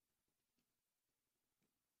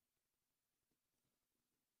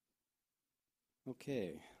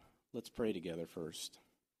Okay, let's pray together first.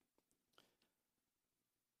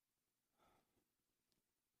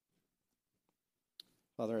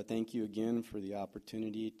 Father, I thank you again for the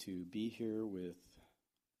opportunity to be here with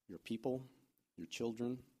your people, your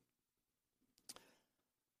children.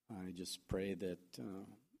 I just pray that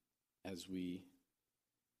as we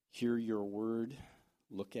hear your word,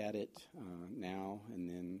 look at it now, and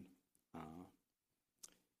then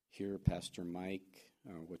hear Pastor Mike,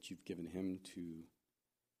 what you've given him to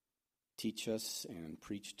teach us and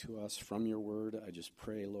preach to us from your word. I just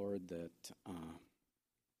pray, Lord, that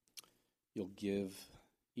you'll give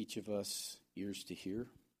each of us ears to hear.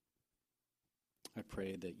 I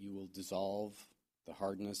pray that you will dissolve the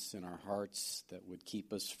hardness in our hearts that would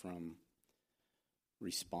keep us from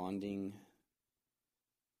responding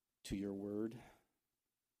to your word.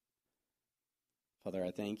 Father, I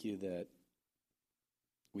thank you that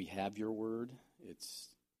we have your word. It's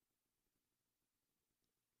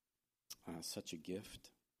such a gift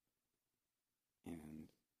and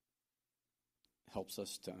helps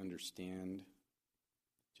us to understand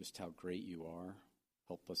just how great you are.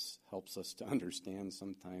 Helps us to understand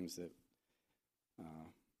sometimes that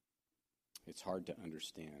it's hard to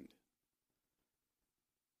understand.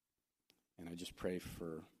 And I just pray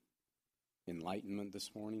for enlightenment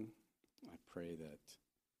this morning. I pray that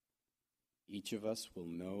each of us will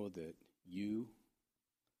know that you,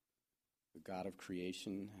 the God of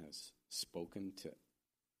creation, has spoken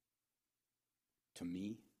to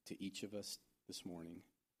me, to each of us this morning.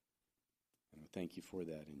 And I thank you for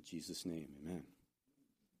that in Jesus' name, amen.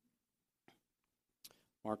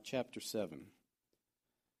 Mark chapter 7.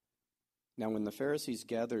 Now when the Pharisees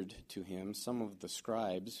gathered to him some of the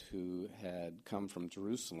scribes who had come from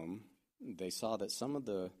Jerusalem, they saw that some of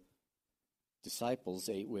the disciples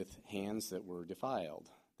ate with hands that were defiled,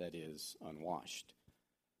 that is, unwashed.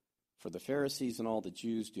 For the Pharisees and all the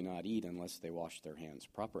Jews do not eat unless they wash their hands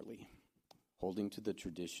properly, holding to the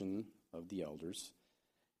tradition of the elders.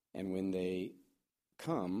 And when they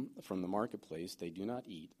come from the marketplace, they do not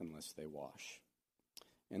eat unless they wash.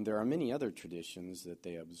 And there are many other traditions that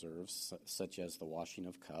they observe, such as the washing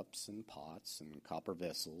of cups and pots and copper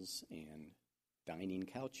vessels and dining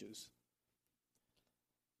couches.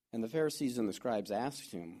 And the Pharisees and the scribes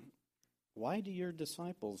asked him, "Why do your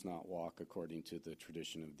disciples not walk according to the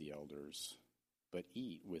tradition of the elders, but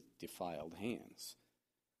eat with defiled hands?"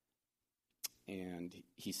 And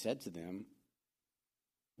he said to them,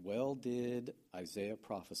 "Well did Isaiah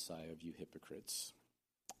prophesy of you hypocrites,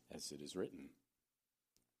 as it is written,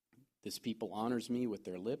 'This people honors me with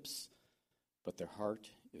their lips, but their heart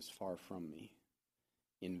is far from me.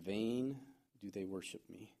 In vain do they worship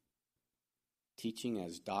me, teaching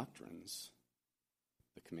as doctrines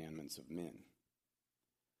the commandments of men.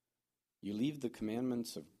 You leave the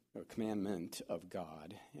commandment of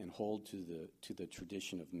God and hold to the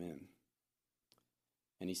tradition of men.'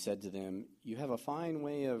 And he said to them, 'You have a fine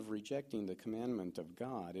way of rejecting the commandment of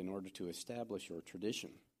God in order to establish your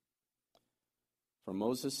tradition. For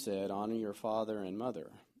Moses said, "Honor your father and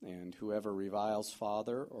mother, and whoever reviles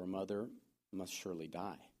father or mother must surely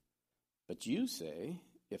die." But you say,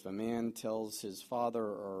 if a man tells his father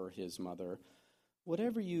or his mother,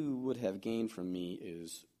 "Whatever you would have gained from me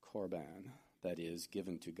is korban," that is,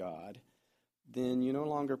 given to God, then you no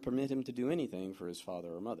longer permit him to do anything for his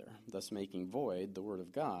father or mother, thus making void the word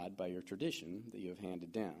of God by your tradition that you have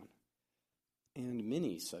handed down. And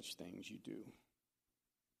many such things you do."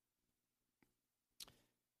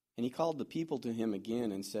 And he called the people to him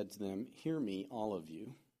again and said to them, "Hear me, all of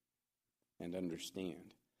you, and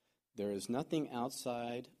understand. There is nothing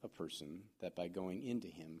outside a person that by going into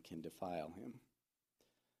him can defile him.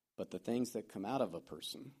 But the things that come out of a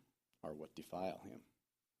person are what defile him."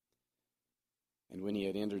 And when he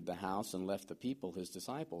had entered the house and left the people, his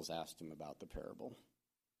disciples asked him about the parable.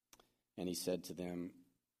 And he said to them,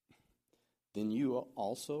 Then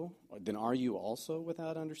are you also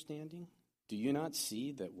without understanding? Do you not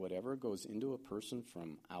see that whatever goes into a person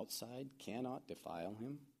from outside cannot defile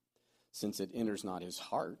him, since it enters not his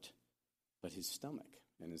heart, but his stomach,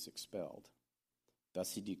 and is expelled?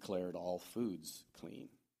 Thus he declared all foods clean.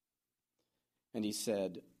 And he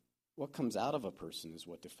said, What comes out of a person is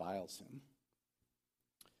what defiles him.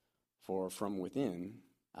 For from within,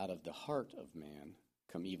 out of the heart of man,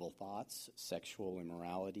 come evil thoughts, sexual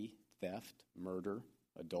immorality, theft, murder,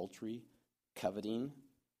 adultery, coveting,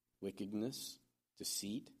 wickedness,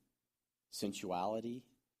 deceit, sensuality,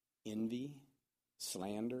 envy,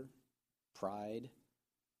 slander, pride,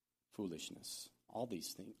 foolishness. All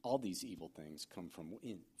these evil things come from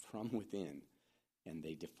within, and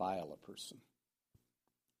they defile a person.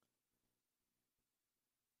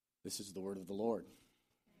 This is the word of the Lord.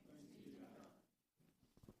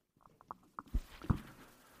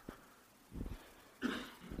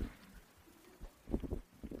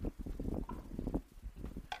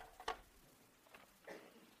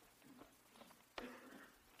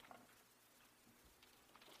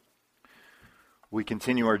 We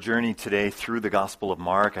continue our journey today through the Gospel of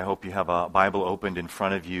Mark. I hope you have a Bible opened in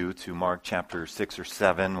front of you to Mark chapter 6 or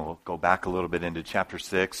 7. We'll go back a little bit into chapter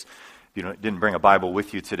 6. If you didn't bring a Bible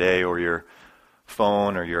with you today, or your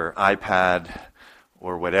phone or your iPad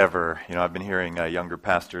or whatever, I've been hearing younger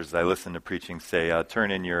pastors I listen to preaching say,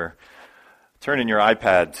 turn in your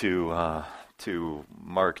iPad to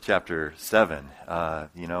Mark chapter 7.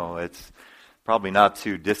 It's probably not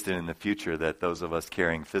too distant in the future that those of us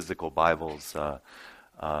carrying physical Bibles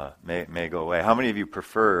may go away. How many of you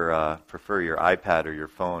prefer your iPad or your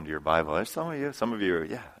phone to your Bible? There's some of you,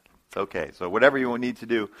 yeah, it's okay. So whatever you need to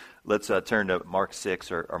do, let's turn to Mark 6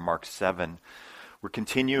 or Mark 7. We're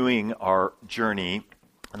continuing our journey,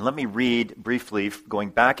 and let me read briefly,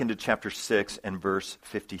 going back into chapter 6 and verse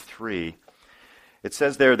 53. It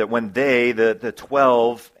says there that when they, the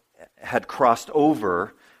 12, had crossed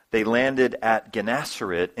over, they landed at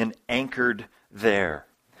Gennesaret and anchored there.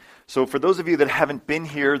 So for those of you that haven't been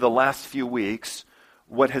here the last few weeks,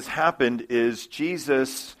 what has happened is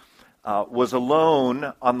Jesus was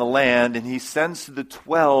alone on the land, and he sends the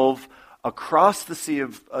 12 across the Sea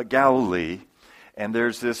of Galilee, and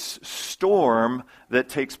there's this storm that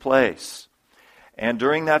takes place. And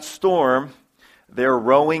during that storm, they're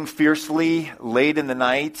rowing fiercely late in the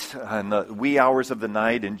night, in the wee hours of the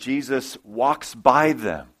night, and Jesus walks by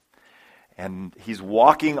them. And he's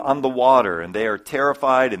walking on the water, and they are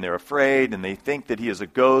terrified, and they're afraid, and they think that he is a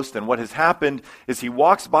ghost. And what has happened is he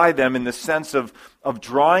walks by them in the sense of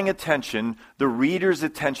drawing attention, the reader's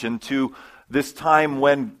attention, to this time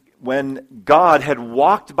when God had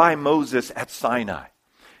walked by Moses at Sinai.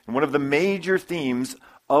 And one of the major themes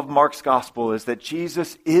of Mark's gospel is that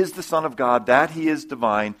Jesus is the Son of God, that he is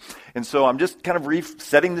divine. And so I'm just kind of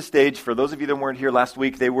setting the stage for those of you that weren't here last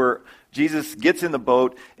week. Jesus gets in the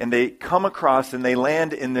boat, and they come across and they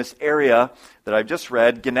land in this area that I've just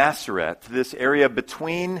read, Gennesaret, this area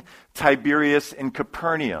between Tiberias and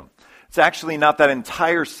Capernaum. It's actually not that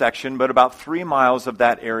entire section, but about 3 miles of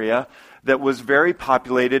that area that was very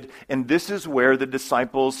populated, and this is where the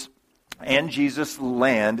disciples and Jesus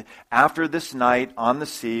land after this night on the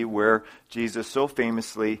sea where Jesus so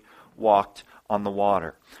famously walked on the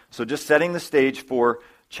water. So just setting the stage for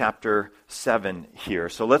chapter 7 here.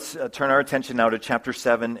 So let's turn our attention now to chapter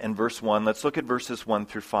 7 and verse 1. Let's look at verses 1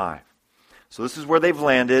 through 5. So this is where they've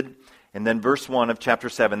landed, and then verse 1 of chapter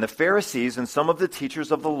 7. The Pharisees and some of the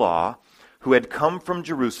teachers of the law who had come from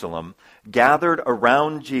Jerusalem gathered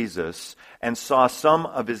around Jesus and saw some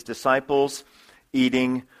of his disciples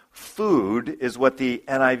eating food, is what the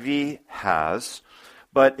NIV has.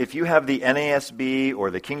 But if you have the NASB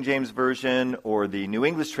or the King James Version or the New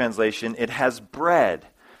English translation, it has bread.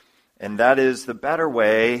 And that is the better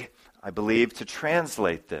way, I believe, to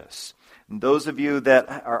translate this. And those of you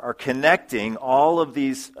that are connecting all of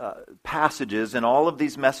these passages and all of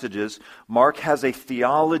these messages, Mark has a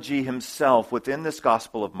theology himself within this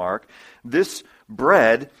Gospel of Mark. This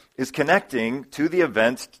bread is connecting to the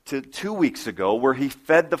event to 2 weeks ago where he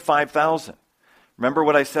fed the 5,000. Remember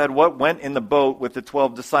what I said? What went in the boat with the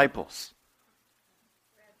 12 disciples?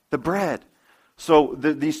 The bread. So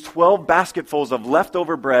these 12 basketfuls of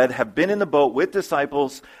leftover bread have been in the boat with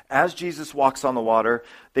disciples as Jesus walks on the water.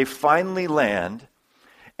 They finally land,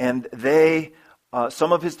 and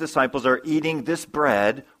some of his disciples are eating this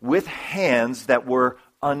bread with hands that were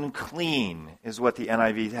unclean, is what the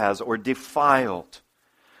NIV has, or defiled.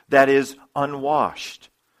 That is, unwashed.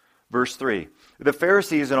 Verse 3. The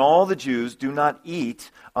Pharisees and all the Jews do not eat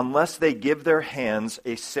unless they give their hands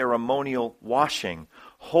a ceremonial washing,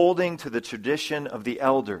 holding to the tradition of the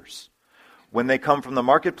elders. When they come from the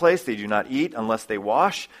marketplace, they do not eat unless they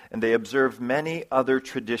wash, and they observe many other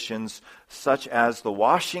traditions, such as the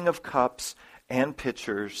washing of cups and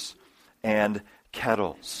pitchers and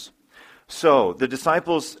kettles. So the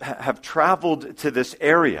disciples have traveled to this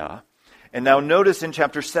area, and now notice in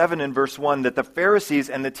chapter 7 and verse 1 that the Pharisees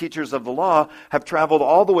and the teachers of the law have traveled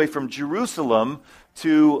all the way from Jerusalem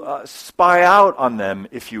to spy out on them,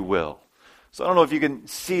 if you will. So I don't know if you can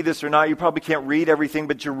see this or not. You probably can't read everything,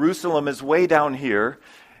 but Jerusalem is way down here.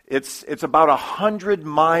 It's about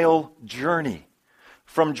 100-mile journey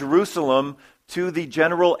from Jerusalem to the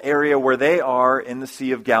general area where they are in the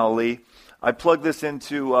Sea of Galilee. I plugged this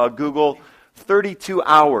into Google. 32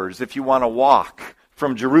 hours if you want to walk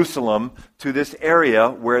from Jerusalem to this area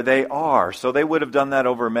where they are. So they would have done that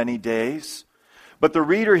over many days. But the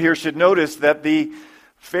reader here should notice that the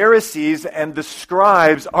Pharisees and the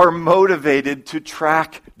scribes are motivated to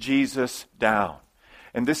track Jesus down.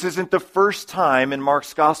 And this isn't the first time in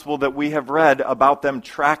Mark's gospel that we have read about them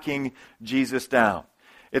tracking Jesus down.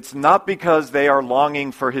 It's not because they are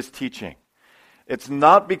longing for his teaching. It's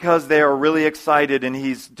not because they are really excited and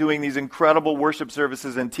he's doing these incredible worship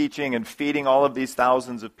services and teaching and feeding all of these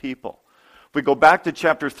thousands of people. If we go back to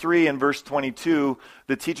chapter 3 and verse 22,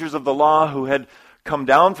 the teachers of the law who had come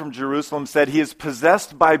down from Jerusalem said, he is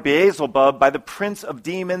possessed by Beelzebub, by the prince of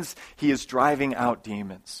demons. He is driving out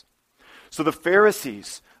demons. So the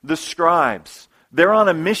Pharisees, the scribes, they're on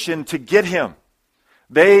a mission to get him.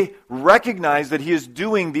 They recognize that he is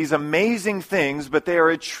doing these amazing things, but they are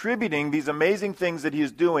attributing these amazing things that he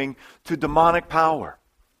is doing to demonic power.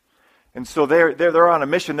 And so they're on a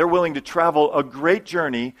mission. They're willing to travel a great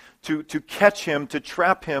journey to catch him, to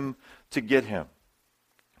trap him, to get him.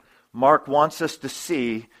 Mark wants us to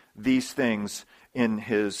see these things in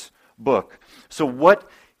his book.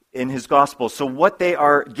 In his gospel. So what they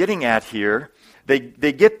are getting at here, they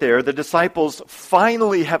get there, the disciples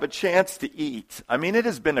finally have a chance to eat. I mean, it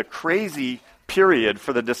has been a crazy period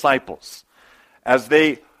for the disciples. As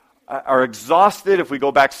they are exhausted, if we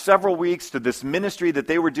go back several weeks to this ministry that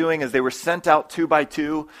they were doing as they were sent out 2 by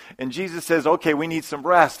 2, and Jesus says, okay, we need some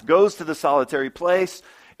rest, goes to the solitary place.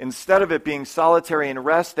 Instead of it being solitary and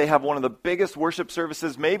rest, they have one of the biggest worship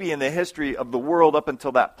services maybe in the history of the world up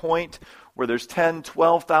until that point, where there's 10,000,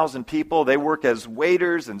 12,000 people. They work as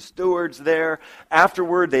waiters and stewards there.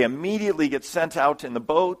 Afterward, they immediately get sent out in the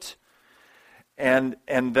boat, and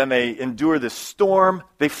then they endure this storm.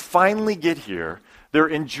 They finally get here. They're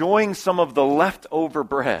enjoying some of the leftover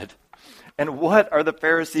bread. And what are the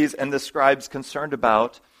Pharisees and the scribes concerned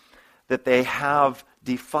about? That they have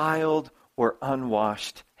defiled or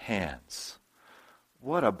unwashed hands.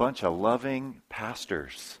 What a bunch of loving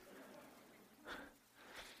pastors.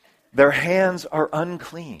 Their hands are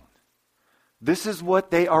unclean. This is what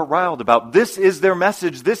they are riled about. This is their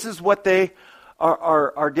message. This is what they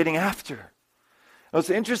are getting after. Now, it's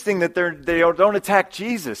interesting that they don't attack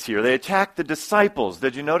Jesus here. They attack the disciples.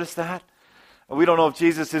 Did you notice that? We don't know if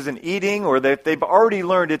Jesus isn't eating or if they've already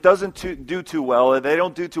learned it doesn't do too well. They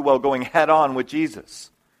don't do too well going head on with Jesus.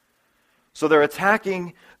 So they're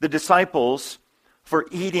attacking the disciples for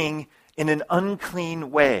eating in an unclean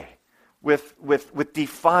way with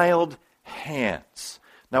defiled hands.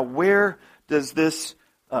 Now, where does this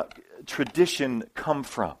tradition come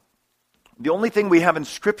from? The only thing we have in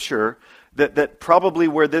Scripture that probably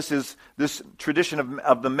where this tradition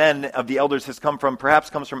of the men, of the elders, has come from, perhaps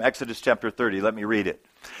comes from Exodus chapter 30. Let me read it.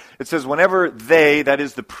 It says, whenever they, that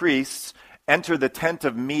is the priests, enter the tent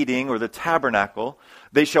of meeting or the tabernacle,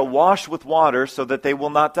 they shall wash with water so that they will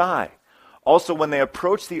not die. Also, when they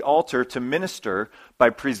approach the altar to minister by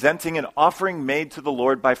presenting an offering made to the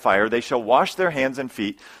Lord by fire, they shall wash their hands and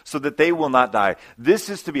feet so that they will not die. This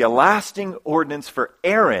is to be a lasting ordinance for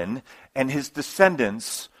Aaron and his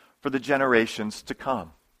descendants for the generations to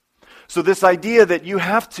come. So this idea that you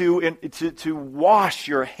have to wash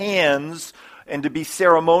your hands and to be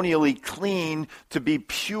ceremonially clean, to be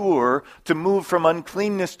pure, to move from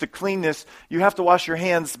uncleanness to cleanness, you have to wash your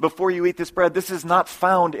hands before you eat this bread. This is not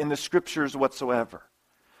found in the Scriptures whatsoever.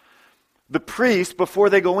 The priests, before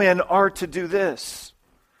they go in, are to do this.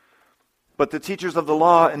 But the teachers of the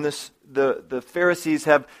law and the Pharisees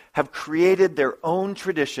have created their own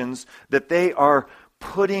traditions that they are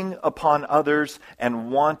putting upon others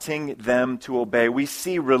and wanting them to obey. We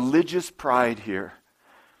see religious pride here.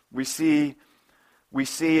 We see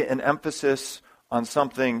an emphasis on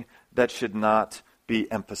something that should not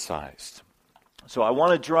be emphasized. So I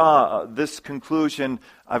want to draw this conclusion.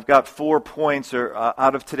 I've got 4 points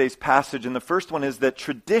out of today's passage. And the first one is that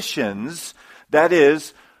traditions, that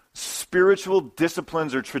is, spiritual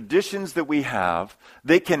disciplines or traditions that we have,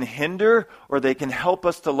 they can hinder or they can help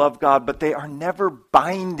us to love God, but they are never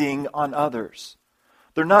binding on others.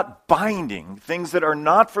 They're not binding. Things that are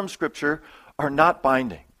not from Scripture are not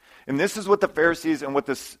binding. And this is what the Pharisees and what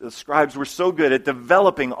the scribes were so good at,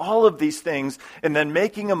 developing all of these things and then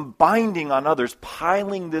making them binding on others,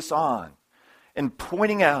 piling this on and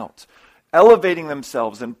pointing out, elevating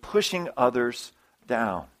themselves and pushing others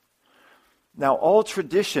down. Now, all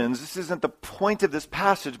traditions, this isn't the point of this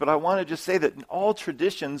passage, but I want to just say that all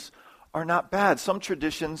traditions are not bad. Some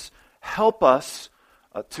traditions help us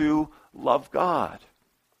to love God.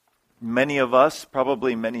 Many of us,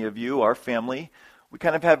 probably many of you, our family, we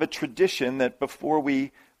kind of have a tradition that before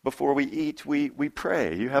we eat, we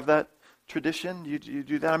pray. You have that tradition? You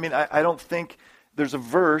do that? I mean, I don't think there's a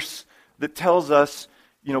verse that tells us,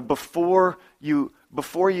 before you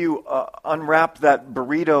before you unwrap that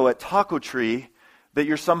burrito at Taco Tree that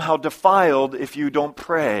you're somehow defiled if you don't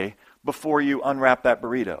pray before you unwrap that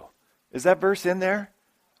burrito. Is that verse in there?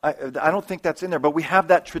 I don't think that's in there, but we have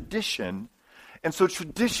that tradition. And so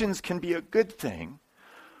traditions can be a good thing,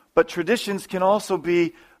 but traditions can also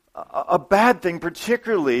be a bad thing,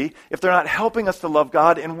 particularly if they're not helping us to love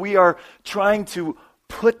God and we are trying to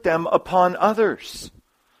put them upon others.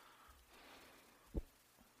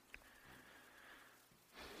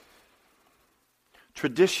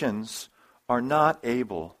 Traditions are not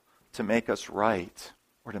able to make us right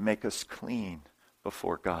or to make us clean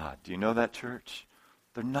before God. Do you know that, church?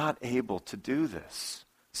 They're not able to do this.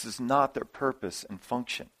 This is not their purpose and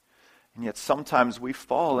function. And yet sometimes we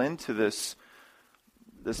fall into this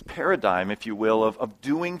paradigm, if you will, of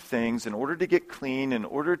doing things in order to get clean, in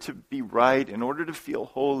order to be right, in order to feel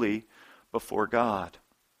holy before God.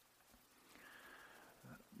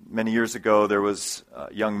 Many years ago, there was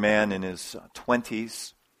a young man in his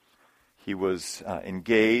 20s. He was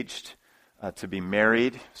engaged to be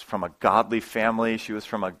married. He was from a godly family. She was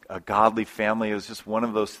from a godly family. It was just one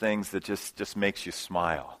of those things that just makes you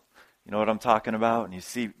smile. You know what I'm talking about? And you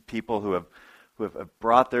see people who have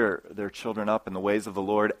brought their children up in the ways of the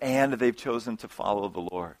Lord, and they've chosen to follow the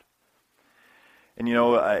Lord. And you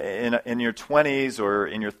know, in your 20s or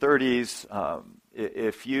in your 30s,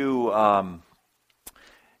 if you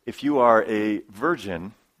are a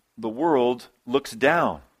virgin, the world looks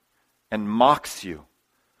down and mocks you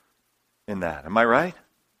in that. Am I right?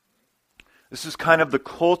 This is kind of the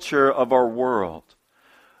culture of our world.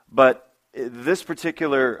 But this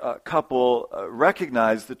particular couple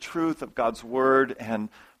recognized the truth of God's word, and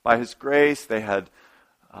by His grace, they had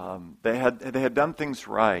done things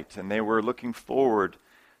right, and they were looking forward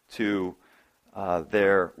to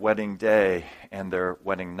their wedding day and their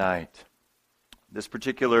wedding night. This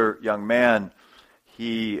particular young man,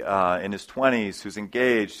 he in his 20s, who's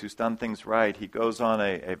engaged, who's done things right, he goes on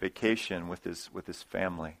a vacation with his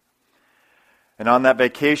family. And on that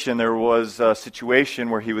vacation, there was a situation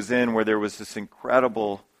where he was in where there was this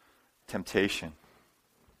incredible temptation.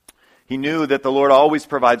 He knew that the Lord always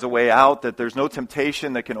provides a way out, that there's no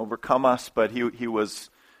temptation that can overcome us, but he was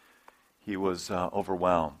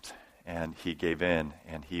overwhelmed, and he gave in,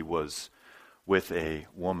 and he was with a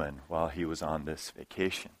woman while he was on this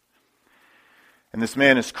vacation. And this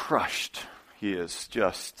man is crushed. He is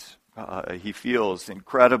just, he feels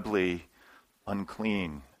incredibly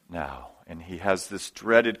unclean now. And he has this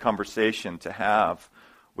dreaded conversation to have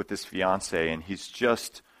with this fiancée, and he's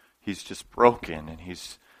just broken, and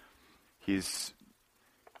he's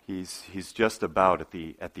just about at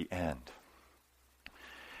the end.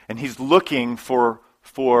 And he's looking for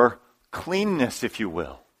cleanness, if you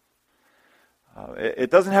will. It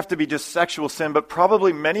doesn't have to be just sexual sin, but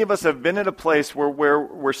probably many of us have been at a place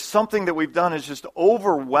where something that we've done has just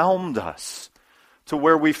overwhelmed us to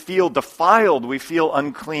where we feel defiled, we feel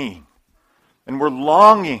unclean. And we're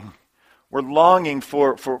longing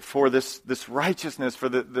for this righteousness, for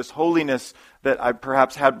this holiness that I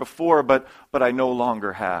perhaps had before, but I no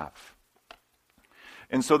longer have.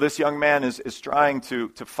 And so this young man is trying to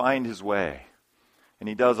find his way. And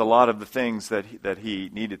he does a lot of the things that he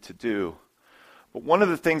needed to do. But one of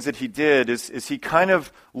the things that he did is he kind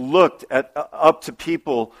of looked up to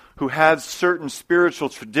people who had certain spiritual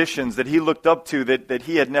traditions that he looked up to that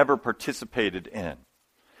he had never participated in.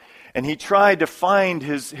 And he tried to find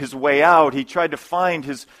his way out. He tried to find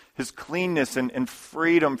his cleanness and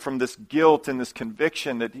freedom from this guilt and this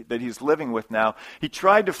conviction that he's living with now. He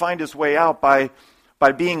tried to find his way out by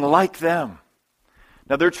being like them.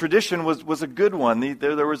 Now, their tradition was a good one.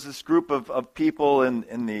 There was this group of people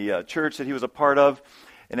in the church that he was a part of,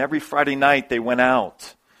 and every Friday night they went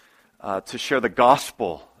out to share the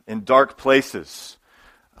gospel in dark places.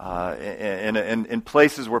 In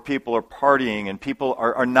places where people are partying and people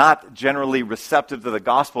are not generally receptive to the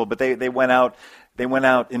gospel, but they went out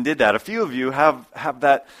and did that. A few of you have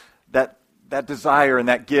that desire and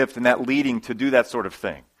that gift and that leading to do that sort of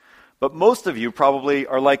thing. But most of you probably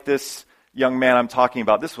are like this young man I'm talking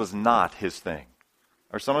about. This was not his thing.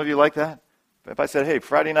 Are some of you like that? If I said, hey,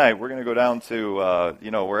 Friday night, we're going to go down to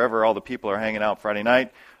wherever all the people are hanging out Friday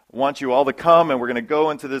night, I want you all to come, and we're going to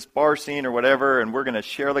go into this bar scene or whatever, and we're going to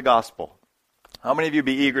share the gospel. How many of you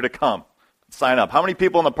be eager to come? Sign up. How many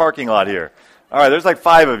people in the parking lot here? All right, there's like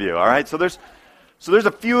 5 of you, all right? So there's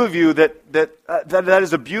a few of you that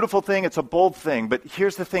is a beautiful thing. It's a bold thing. But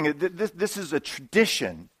here's the thing. This is a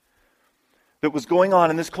tradition that was going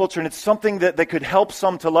on in this culture, and it's something that could help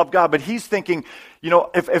some to love God. But he's thinking,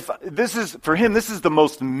 if this is, for him, this is the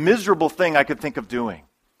most miserable thing I could think of doing.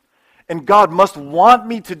 And God must want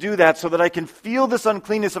me to do that so that I can feel this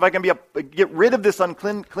uncleanness, if I can get rid of this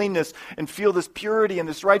uncleanness and feel this purity and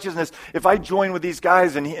this righteousness. If I join with these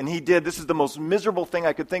guys, and he did, this is the most miserable thing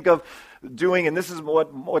I could think of doing, and this is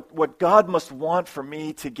what God must want for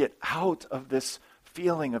me to get out of this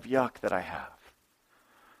feeling of yuck that I have.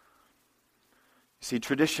 You see,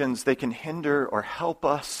 traditions, they can hinder or help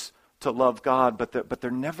us to love God, but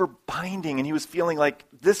they're never binding. And he was feeling like,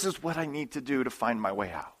 this is what I need to do to find my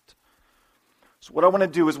way out. So what I want to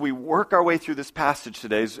do is we work our way through this passage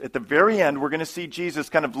today. At the very end, we're going to see Jesus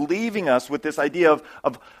kind of leaving us with this idea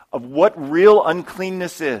of what real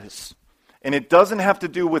uncleanness is. And it doesn't have to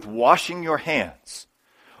do with washing your hands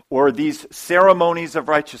or these ceremonies of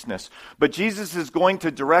righteousness. But Jesus is going to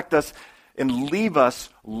direct us and leave us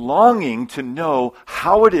longing to know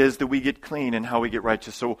how it is that we get clean and how we get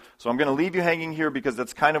righteous. So I'm going to leave you hanging here because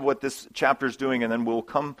that's kind of what this chapter is doing, and then we'll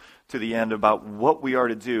come to the end about what we are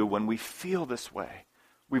to do when we feel this way.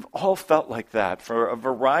 We've all felt like that for a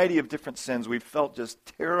variety of different sins. We've felt just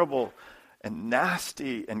terrible and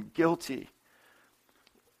nasty and guilty.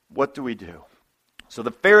 What do we do? So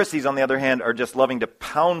the Pharisees, on the other hand, are just loving to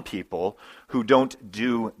pound people who don't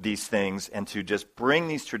do these things and to just bring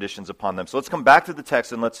these traditions upon them. So let's come back to the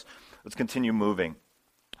text and let's continue moving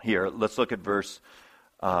here. Let's look at verse,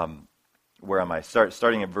 where am I?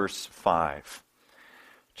 Starting at verse 5.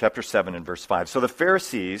 Chapter 7 and verse 5. So the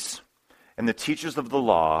Pharisees and the teachers of the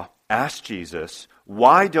law asked Jesus,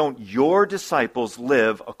 "Why don't your disciples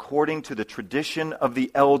live according to the tradition of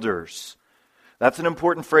the elders?" That's an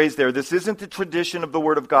important phrase there. This isn't the tradition of the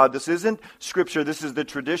Word of God. This isn't Scripture. This is the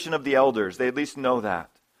tradition of the elders. They at least know that.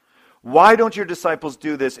 Why don't your disciples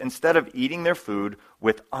do this instead of eating their food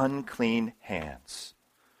with unclean hands?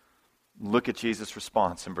 Look at Jesus'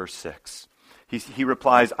 response in verse 6. He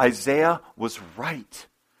replies, "Isaiah was right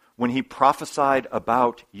when he prophesied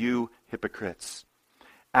about you hypocrites.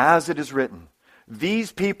 As it is written,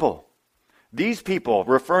 these people,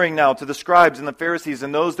 referring now to the scribes and the Pharisees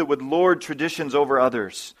and those that would lord traditions over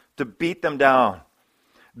others, to beat them down.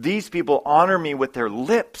 These people honor me with their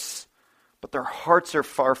lips, but their hearts are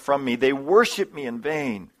far from me. They worship me in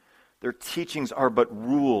vain. Their teachings are but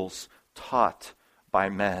rules taught by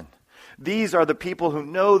men." These are the people who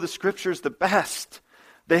know the Scriptures the best.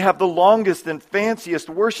 They have the longest and fanciest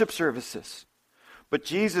worship services. But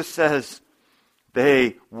Jesus says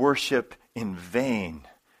they worship in vain,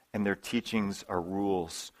 and their teachings are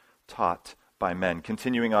rules taught by men.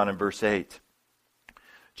 Continuing on in verse 8,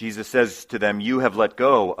 Jesus says to them, "You have let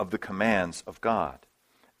go of the commands of God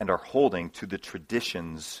and are holding to the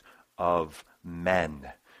traditions of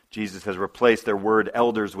men." Jesus has replaced their word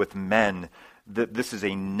elders with men. This is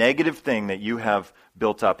a negative thing that you have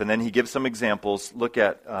built up. And then he gives some examples. Look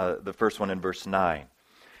at the first one in verse 9.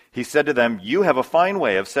 He said to them, "You have a fine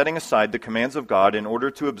way of setting aside the commands of God in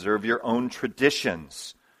order to observe your own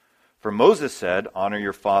traditions. For Moses said, 'Honor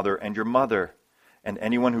your father and your mother,' and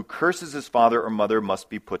anyone who curses his father or mother must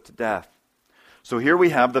be put to death." So here we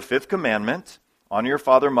have the fifth commandment, honor your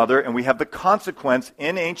father and mother, and we have the consequence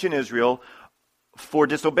in ancient Israel for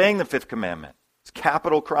disobeying the fifth commandment. It's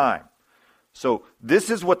capital crime. So this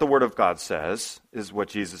is what the Word of God says, is what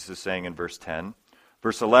Jesus is saying in verse 10.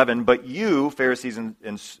 Verse 11, "But you, Pharisees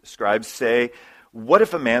and scribes, say, what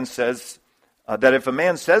if a man says, that if a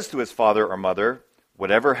man says to his father or mother,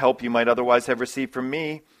 'Whatever help you might otherwise have received from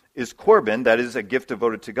me is Corban,' that is a gift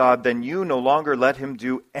devoted to God, then you no longer let him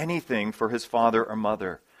do anything for his father or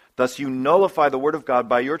mother. Thus you nullify the word of God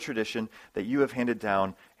by your tradition that you have handed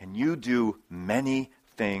down, and you do many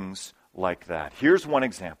things like that." Here's one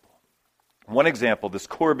example. One example, this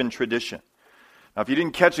Corban tradition. Now, if you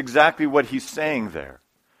didn't catch exactly what he's saying there,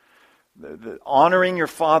 the honoring your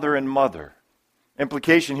father and mother.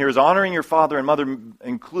 Implication here is honoring your father and mother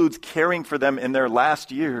includes caring for them in their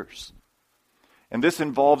last years. And this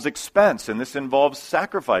involves expense, and this involves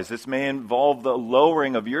sacrifice. This may involve the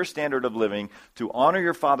lowering of your standard of living to honor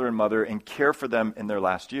your father and mother and care for them in their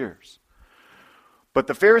last years. But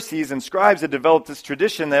the Pharisees and scribes had developed this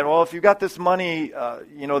tradition that, well, if you got this money,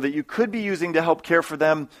 that you could be using to help care for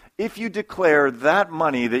them, if you declare that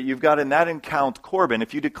money that you've got in that account, Corban,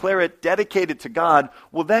 if you declare it dedicated to God,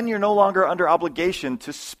 well, then you're no longer under obligation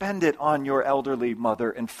to spend it on your elderly mother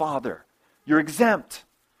and father. You're exempt.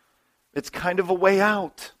 It's kind of a way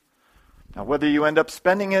out. Now, whether you end up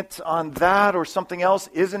spending it on that or something else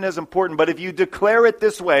isn't as important. But if you declare it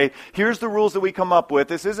this way, here's the rules that we come up with.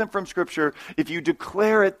 This isn't from Scripture. If you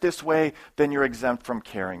declare it this way, then you're exempt from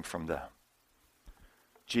caring from them.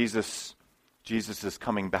 Jesus is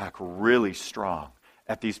coming back really strong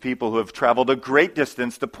at these people who have traveled a great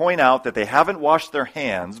distance to point out that they haven't washed their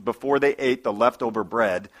hands before they ate the leftover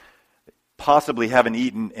bread. possibly haven't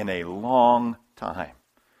eaten in a long time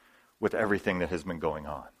with everything that has been going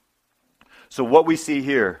on. So what we see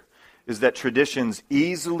here is that traditions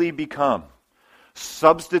easily become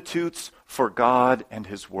substitutes for God and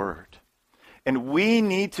His Word. And we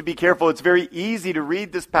need to be careful. It's very easy to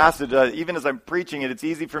read this passage. Even as I'm preaching it, it's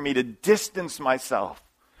easy for me to distance myself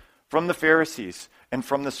from the Pharisees and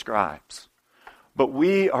from the scribes. But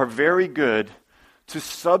we are very good to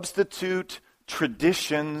substitute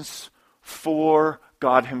traditions for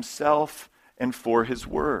God Himself and for His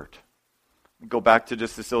Word. Go back to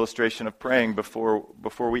just this illustration of praying before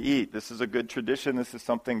we eat. This is a good tradition. This is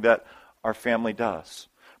something that our family does.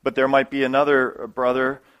 But there might be another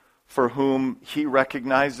brother for whom he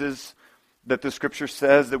recognizes that the Scripture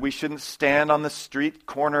says that we shouldn't stand on the street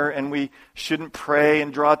corner and we shouldn't pray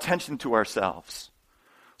and draw attention to ourselves.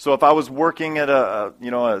 So if I was working at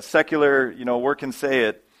a secular, work and say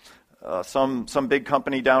it, some big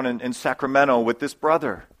company down in Sacramento with this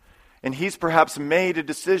brother, and he's perhaps made a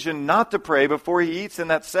decision not to pray before he eats in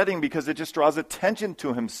that setting because it just draws attention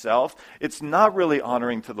to himself. It's not really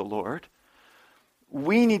honoring to the Lord.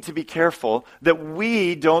 We need to be careful that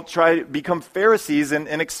we don't try to become Pharisees and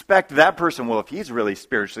expect that person, well, if he's really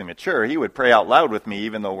spiritually mature, he would pray out loud with me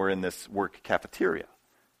even though we're in this work cafeteria.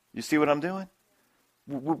 You see what I'm doing?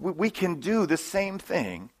 We can do the same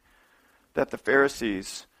thing that the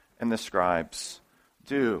Pharisees and the scribes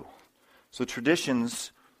do. So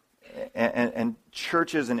traditions and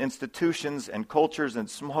churches and institutions and cultures and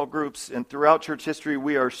small groups and throughout church history,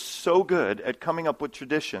 we are so good at coming up with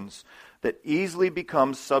traditions that easily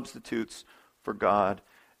become substitutes for God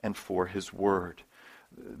and for His Word.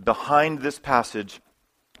 Behind this passage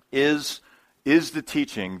is the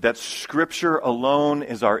teaching that Scripture alone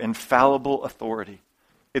is our infallible authority.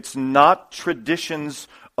 It's not traditions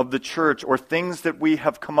of the church or things that we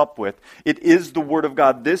have come up with. It is the Word of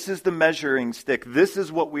God. This is the measuring stick. This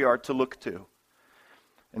is what we are to look to.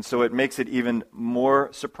 And so it makes it even more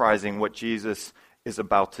surprising what Jesus is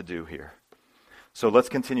about to do here. So let's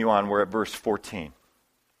continue on. We're at verse 14.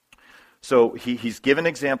 So he's given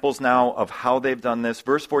examples now of how they've done this.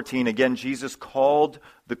 Verse 14, again, Jesus called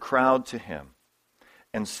the crowd to Him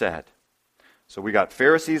and said, so we got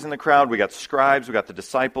Pharisees in the crowd, we got scribes, we got the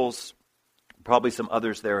disciples, probably some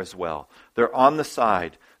others there as well. They're on the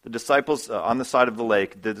side. The disciples on the side of the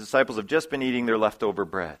lake, the disciples have just been eating their leftover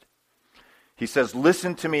bread. He says,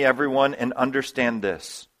 listen to me, everyone, and understand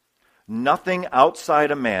this. Nothing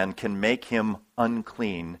outside a man can make him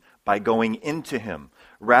unclean by going into him.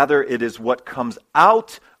 Rather, it is what comes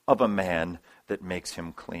out of a man that makes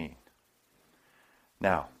him clean.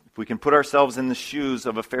 Now, if we can put ourselves in the shoes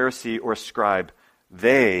of a Pharisee or a scribe,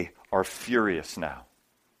 they are furious now.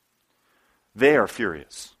 They are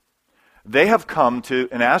furious. They have come to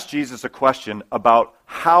and asked Jesus a question about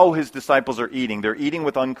how His disciples are eating. They're eating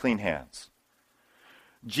with unclean hands.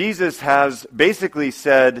 Jesus has basically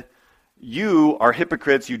said, you are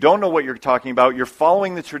hypocrites. You don't know what you're talking about. You're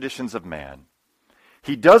following the traditions of man.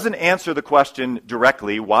 He doesn't answer the question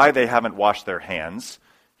directly why they haven't washed their hands.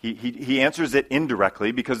 He answers it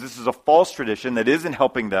indirectly because this is a false tradition that isn't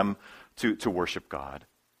helping them to worship God.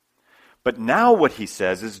 But now what he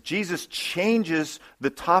says is Jesus changes the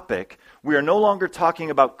topic. We are no longer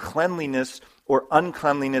talking about cleanliness or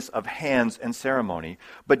uncleanliness of hands and ceremony,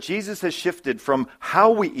 but Jesus has shifted from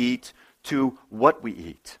how we eat to what we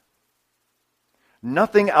eat.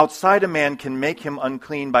 Nothing outside a man can make him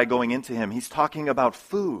unclean by going into him. He's talking about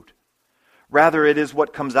food. Rather, it is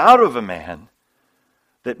what comes out of a man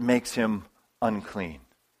that makes him unclean.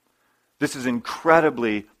 This is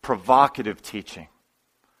incredibly provocative teaching.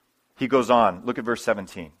 He goes on, look at verse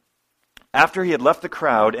 17. After he had left the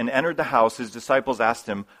crowd and entered the house, his disciples asked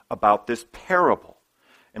him about this parable.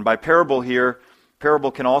 And by parable here,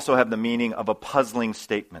 parable can also have the meaning of a puzzling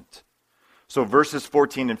statement. So verses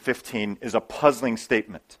 14 and 15 is a puzzling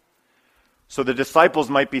statement. So the disciples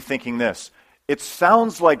might be thinking this. It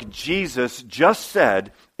sounds like Jesus just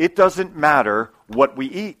said, it doesn't matter what we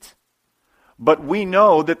eat. But we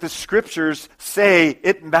know that the Scriptures say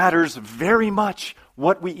it matters very much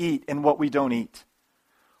what we eat and what we don't eat.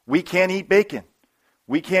 We can't eat bacon.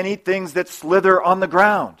 We can't eat things that slither on the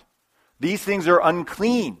ground. These things are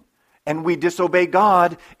unclean, and we disobey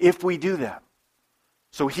God if we do them.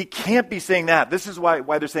 So he can't be saying that. This is why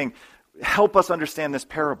they're saying, help us understand this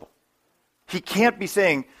parable. He can't be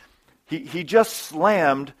saying, he just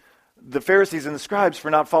slammed the Pharisees and the scribes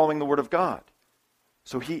for not following the Word of God.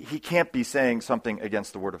 So he can't be saying something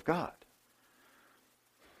against the Word of God.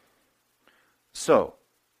 So,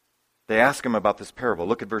 they ask him about this parable.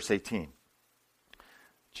 Look at verse 18.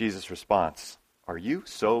 Jesus responds, are you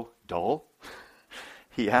so dull?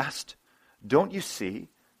 He asked. Don't you see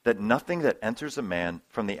that nothing that enters a man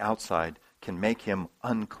from the outside can make him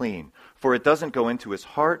unclean? For it doesn't go into his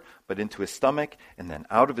heart, but into his stomach, and then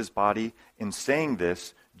out of his body. In saying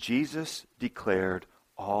this, Jesus declared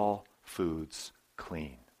all foods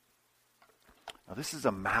clean. Now, this is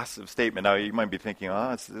a massive statement. Now, you might be thinking,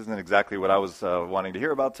 this isn't exactly what I was wanting to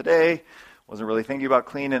hear about today. Wasn't really thinking about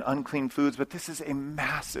clean and unclean foods, but this is a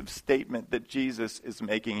massive statement that Jesus is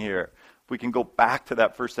making here. If we can go back to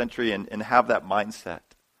that first century and have that mindset.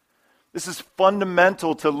 This is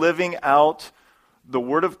fundamental to living out the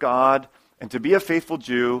Word of God, and to be a faithful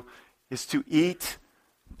Jew is to eat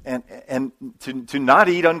and to not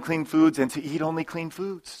eat unclean foods and to eat only clean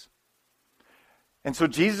foods. And so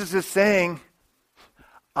Jesus is saying,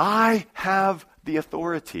 I have the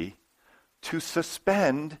authority to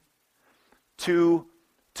suspend, to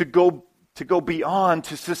go beyond,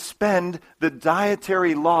 to suspend the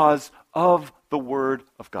dietary laws of the Word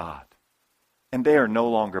of God. And they are no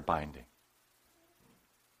longer binding.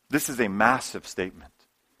 This is a massive statement.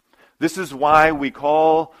 This is why we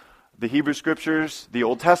call the Hebrew Scriptures the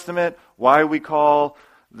Old Testament, why we call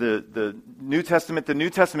the New Testament the New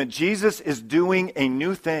Testament. Jesus is doing a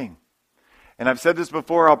new thing. And I've said this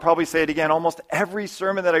before, I'll probably say it again. Almost every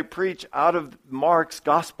sermon that I preach out of Mark's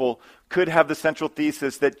gospel could have the central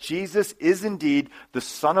thesis that Jesus is indeed the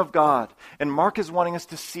Son of God. And Mark is wanting us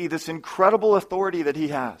to see this incredible authority that he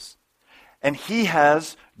has. And he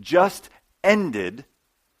has just ended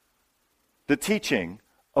the teaching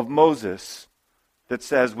of Moses that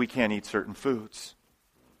says we can't eat certain foods.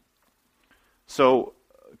 So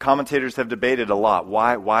commentators have debated a lot.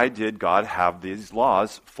 Why did God have these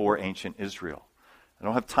laws for ancient Israel? I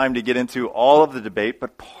don't have time to get into all of the debate,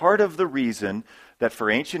 but part of the reason that for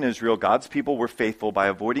ancient Israel, God's people were faithful by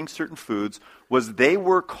avoiding certain foods was they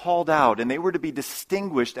were called out and they were to be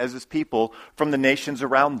distinguished as his people from the nations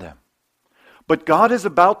around them. But God is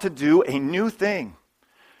about to do a new thing.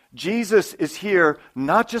 Jesus is here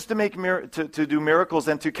not just to do miracles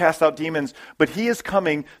and to cast out demons, but he is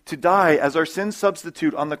coming to die as our sin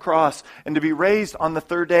substitute on the cross and to be raised on the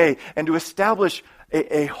third day and to establish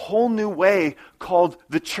a whole new way called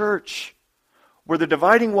the church, where the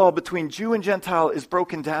dividing wall between Jew and Gentile is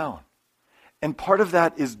broken down. And part of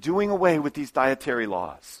that is doing away with these dietary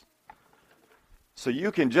laws. So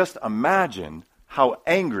you can just imagine how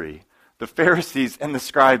angry the Pharisees and the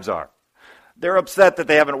scribes are. They're upset that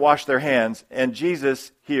they haven't washed their hands, and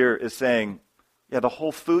Jesus here is saying, the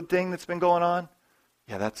whole food thing that's been going on,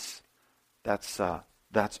 that's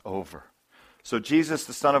over. So Jesus,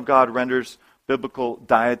 the Son of God, renders biblical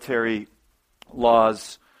dietary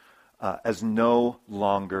laws as no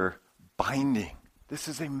longer binding. This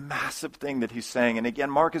is a massive thing that he's saying. And again,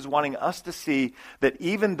 Mark is wanting us to see that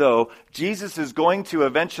even though Jesus is going to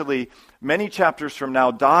eventually, many chapters from now,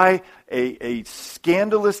 die a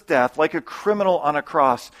scandalous death like a criminal on a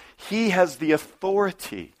cross, he has the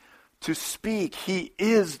authority to speak. He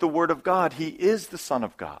is the Word of God. He is the Son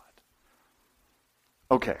of God.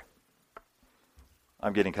 Okay.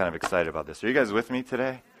 I'm getting kind of excited about this. Are you guys with me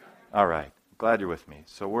today? All right. Glad you're with me.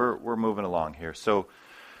 So we're moving along here.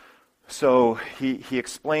 So he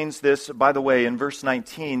explains this. By the way, in verse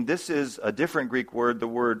 19, this is a different Greek word, the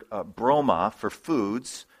word broma for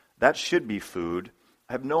foods. That should be food.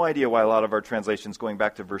 I have no idea why a lot of our translations going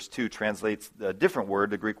back to verse 2 translates a different word,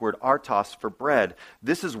 the Greek word artos for bread.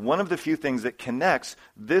 This is one of the few things that connects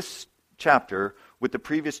this chapter with the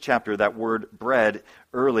previous chapter, that word bread,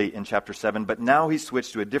 early in chapter 7. But now he's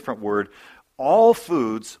switched to a different word. All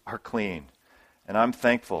foods are clean. And I'm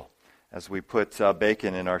thankful as we put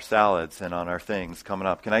bacon in our salads and on our things coming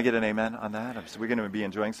up. Can I get an amen on that? So we're going to be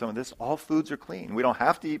enjoying some of this. All foods are clean. We don't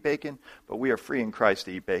have to eat bacon, but we are free in Christ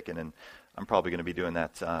to eat bacon, and I'm probably going to be doing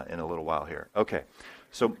that in a little while here. Okay,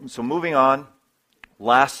 so moving on,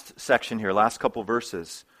 last section here, last couple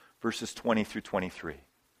verses 20 through 23.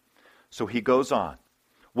 So he goes on.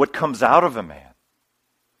 What comes out of a man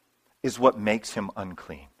is what makes him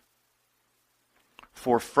unclean.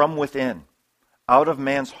 For from within, out of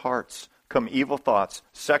man's hearts come evil thoughts,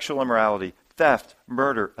 sexual immorality, theft,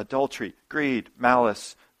 murder, adultery, greed,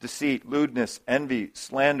 malice, deceit, lewdness, envy,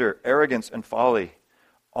 slander, arrogance, and folly.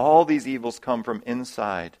 All these evils come from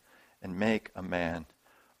inside and make a man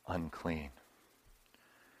unclean.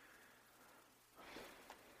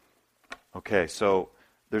 Okay, so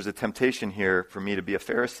there's a temptation here for me to be a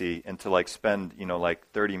Pharisee and to spend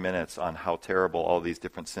 30 minutes on how terrible all these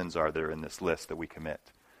different sins are that are in this list that we commit.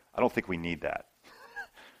 I don't think we need that.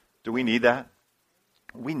 Do we need that?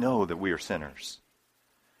 We know that we are sinners.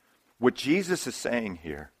 What Jesus is saying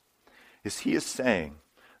here is he is saying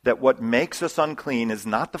that what makes us unclean is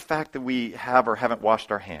not the fact that we have or haven't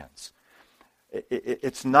washed our hands.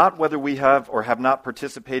 It's not whether we have or have not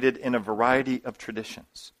participated in a variety of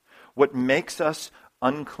traditions. What makes us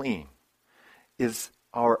unclean is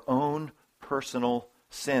our own personal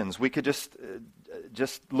sins. We could just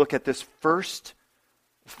look at this first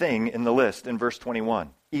thing in the list in verse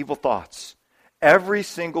 21. Evil thoughts. Every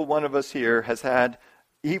single one of us here has had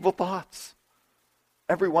evil thoughts.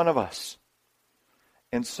 Every one of us.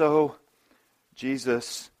 And so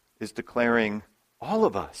Jesus is declaring all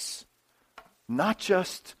of us, not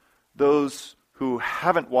just those who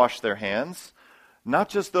haven't washed their hands, not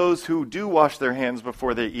just those who do wash their hands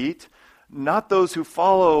before they eat, not those who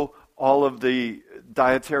follow all of the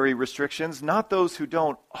dietary restrictions, not those who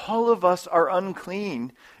don't. All of us are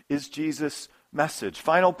unclean, is Jesus' message.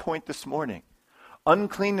 Final point this morning.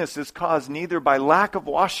 Uncleanness is caused neither by lack of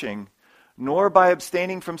washing nor by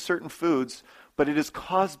abstaining from certain foods, but it is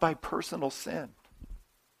caused by personal sin.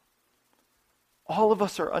 All of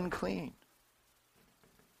us are unclean.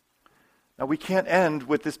 Now, we can't end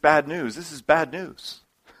with this bad news. This is bad news.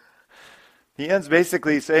 He ends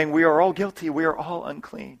basically saying we are all guilty. We are all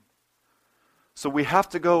unclean. So we have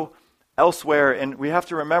to go elsewhere, and we have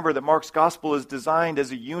to remember that Mark's gospel is designed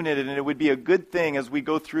as a unit, and it would be a good thing as we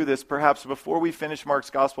go through this, perhaps before we finish Mark's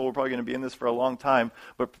gospel, we're probably going to be in this for a long time,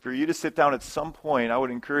 but for you to sit down at some point, I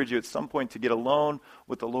would encourage you at some point to get alone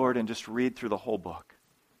with the Lord and just read through the whole book.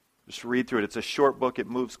 Just read through it. It's a short book. It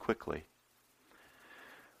moves quickly.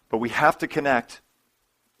 But we have to connect.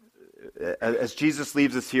 As Jesus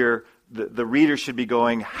leaves us here, the reader should be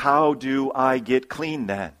going, how do I get clean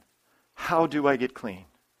then? How do I get clean?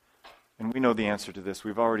 And we know the answer to this.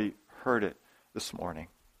 We've already heard it this morning.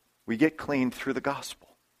 We get clean through the gospel.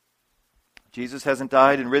 Jesus hasn't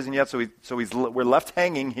died and risen yet, so we're left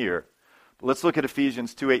hanging here. But let's look at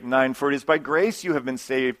Ephesians 2:8-9. For it is by grace you have been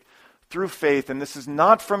saved through faith, and this is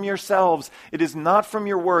not from yourselves. It is not from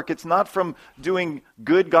your work. It's not from doing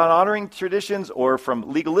good God-honoring traditions or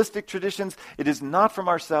from legalistic traditions. It is not from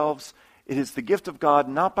ourselves. It is the gift of God,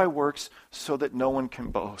 not by works, so that no one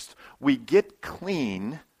can boast. We get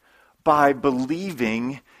clean by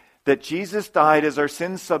believing that Jesus died as our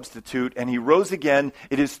sin substitute and he rose again.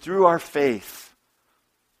 It is through our faith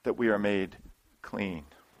that we are made clean.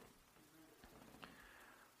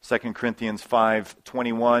 2 Corinthians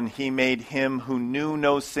 5:21, he made him who knew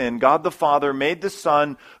no sin. God the Father made the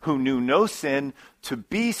Son who knew no sin to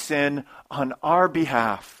be sin on our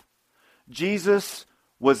behalf. Jesus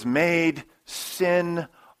was made sin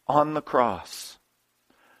on the cross,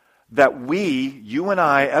 that we, you and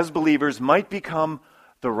I, as believers, might become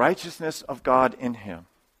the righteousness of God in him.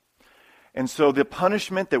 And so the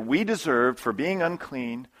punishment that we deserved for being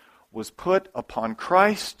unclean was put upon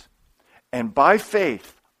Christ, and by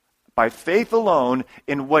faith alone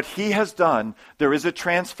in what he has done, there is a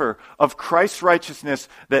transfer of Christ's righteousness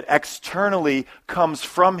that externally comes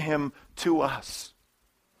from him to us.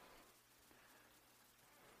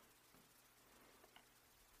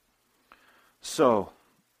 So,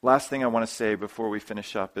 last thing I want to say before we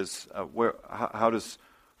finish up is how does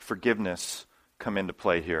forgiveness come into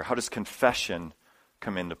play here? How does confession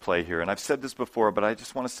come into play here? And I've said this before, but I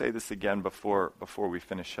just want to say this again before we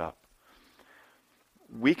finish up.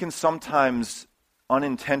 We can sometimes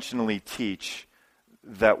unintentionally teach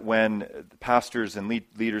that when pastors and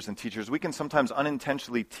leaders and teachers, we can sometimes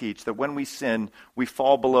unintentionally teach that when we sin, we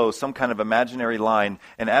fall below some kind of imaginary line.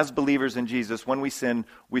 And as believers in Jesus, when we sin,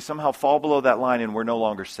 we somehow fall below that line and we're no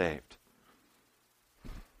longer saved.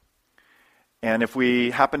 And if we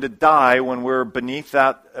happen to die when we're beneath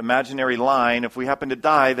that imaginary line, if we happen to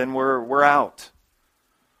die, then we're out.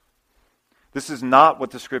 This is not what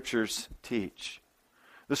the Scriptures teach.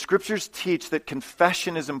 The Scriptures teach that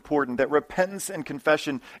confession is important, that repentance and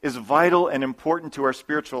confession is vital and important to our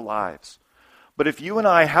spiritual lives. But if you and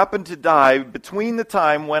I happen to die between the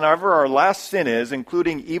time whenever our last sin is,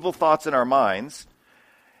 including evil thoughts in our minds,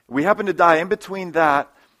 we happen to die in between that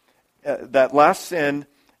last sin,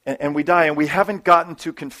 and we die, and we haven't gotten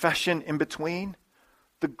to confession in between,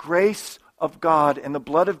 the grace of God and the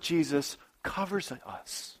blood of Jesus covers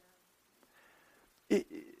us.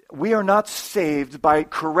 We are not saved by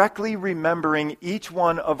correctly remembering each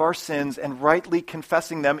one of our sins and rightly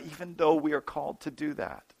confessing them, even though we are called to do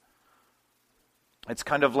that. It's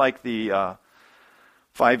kind of like the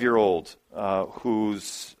 5-year-old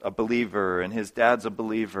who's a believer, and his dad's a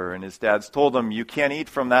believer, and his dad's told him, you can't eat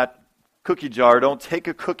from that cookie jar, don't take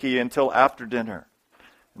a cookie until after dinner.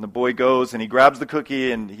 And the boy goes and he grabs the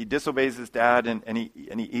cookie and he disobeys his dad and he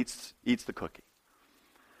eats the cookie.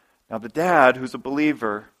 Now the dad, who's a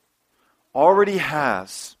believer, already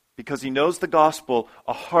has, because he knows the gospel,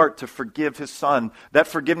 a heart to forgive his son. That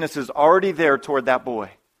forgiveness is already there toward that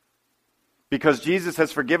boy. Because Jesus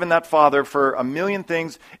has forgiven that father for a million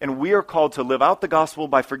things, and we are called to live out the gospel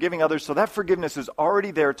by forgiving others, so that forgiveness is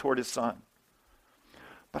already there toward his son.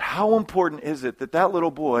 But how important is it that that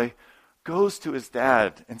little boy goes to his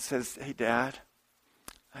dad and says, hey, Dad,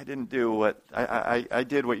 I didn't do what, I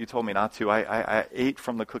did what you told me not to. I ate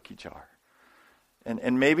from the cookie jar.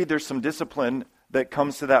 And maybe there's some discipline that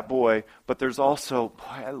comes to that boy, but there's also,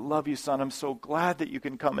 boy, I love you, son. I'm so glad that you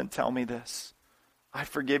can come and tell me this. I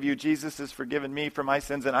forgive you. Jesus has forgiven me for my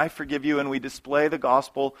sins, and I forgive you. And we display the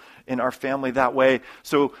gospel in our family that way.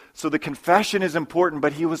 So the confession is important,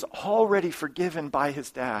 but he was already forgiven by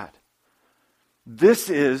his dad. This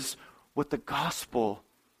is what the gospel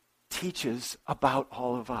teaches about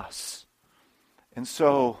all of us. And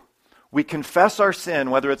so we confess our sin,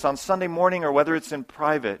 whether it's on Sunday morning or whether it's in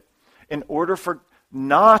private,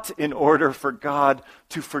 not in order for God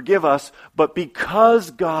to forgive us, but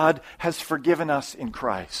because God has forgiven us in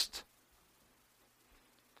Christ.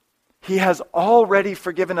 He has already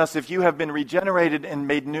forgiven us if you have been regenerated and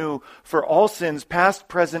made new for all sins, past,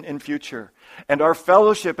 present, and future. And our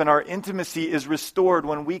fellowship and our intimacy is restored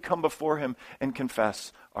when we come before him and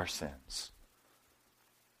confess our sins.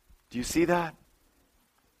 Do you see that?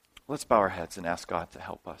 Let's bow our heads and ask God to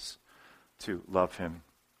help us to love him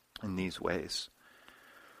in these ways.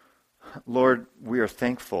 Lord, we are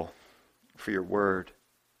thankful for your word.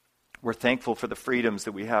 We're thankful for the freedoms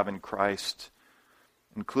that we have in Christ,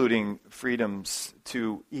 including freedoms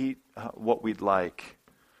to eat what we'd like.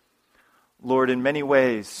 Lord, in many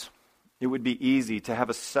ways, it would be easy to have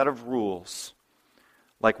a set of rules,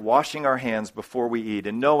 like washing our hands before we eat,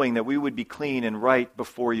 and knowing that we would be clean and right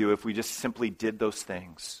before you if we just simply did those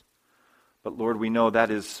things. But Lord, we know that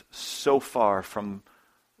is so far from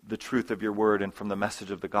the truth of your word and from the message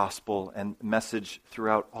of the gospel and message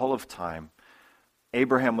throughout all of time.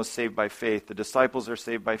 Abraham was saved by faith. The disciples are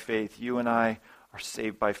saved by faith. You and I are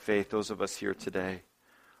saved by faith, those of us here today.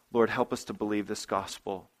 Lord, help us to believe this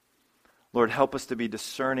gospel. Lord, help us to be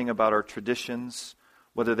discerning about our traditions,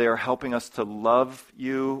 whether they are helping us to love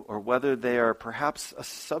you or whether they are perhaps a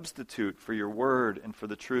substitute for your word and for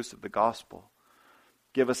the truths of the gospel.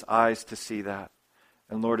 Give us eyes to see that.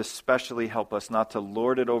 And Lord, especially help us not to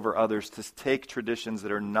lord it over others, to take traditions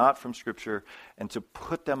that are not from Scripture and to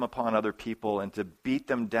put them upon other people and to beat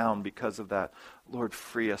them down because of that. Lord,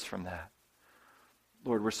 free us from that.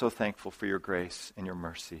 Lord, we're so thankful for your grace and your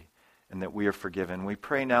mercy and that we are forgiven. We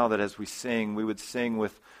pray now that as we sing, we would sing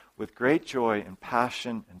with great joy and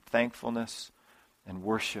passion and thankfulness and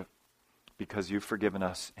worship because you've forgiven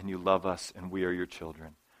us and you love us and we are your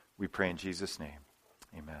children. We pray in Jesus' name.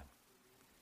 Amen.